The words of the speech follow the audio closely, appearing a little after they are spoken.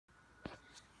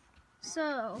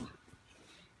So,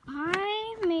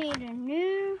 I made a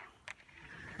new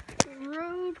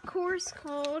road course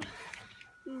called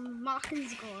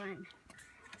Matkins Glen.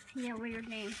 Yeah, weird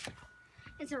name.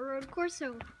 It's a road course,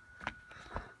 so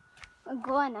a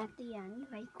Glen at the end,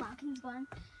 like Matkins Glen.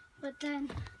 But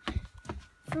then,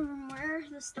 from where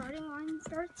the starting line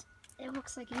starts, it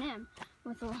looks like an M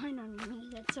with a line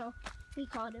underneath it, so we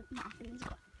called it Matkins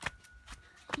Glen.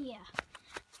 Yeah,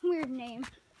 weird name,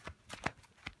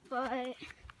 but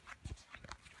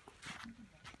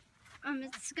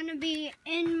it's gonna be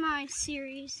in my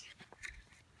series,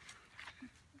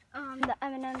 the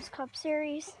M&M's Cup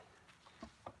series.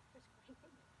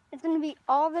 It's gonna be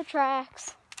all the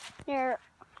tracks. They're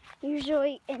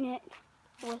usually in it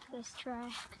with this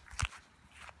track.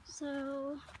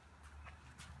 So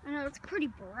I know it's pretty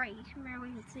bright, you barely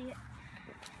can see it.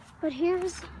 But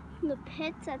here's the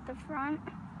pits at the front.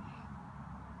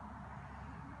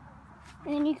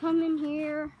 And then you come in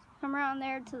here, come around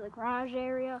there to the garage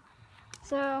area.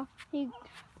 So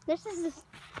this is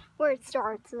where it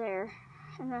starts there.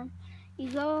 And then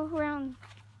you go around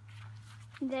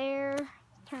there,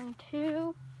 turn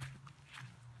 2,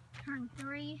 turn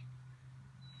 3,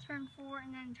 turn 4,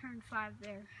 and then turn 5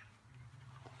 there.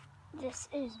 This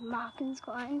is Matkins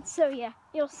Glen. So yeah,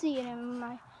 you'll see it in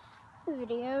my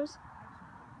videos.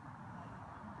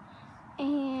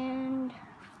 And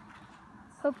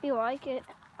hope you like it.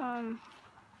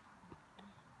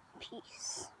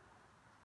 Peace.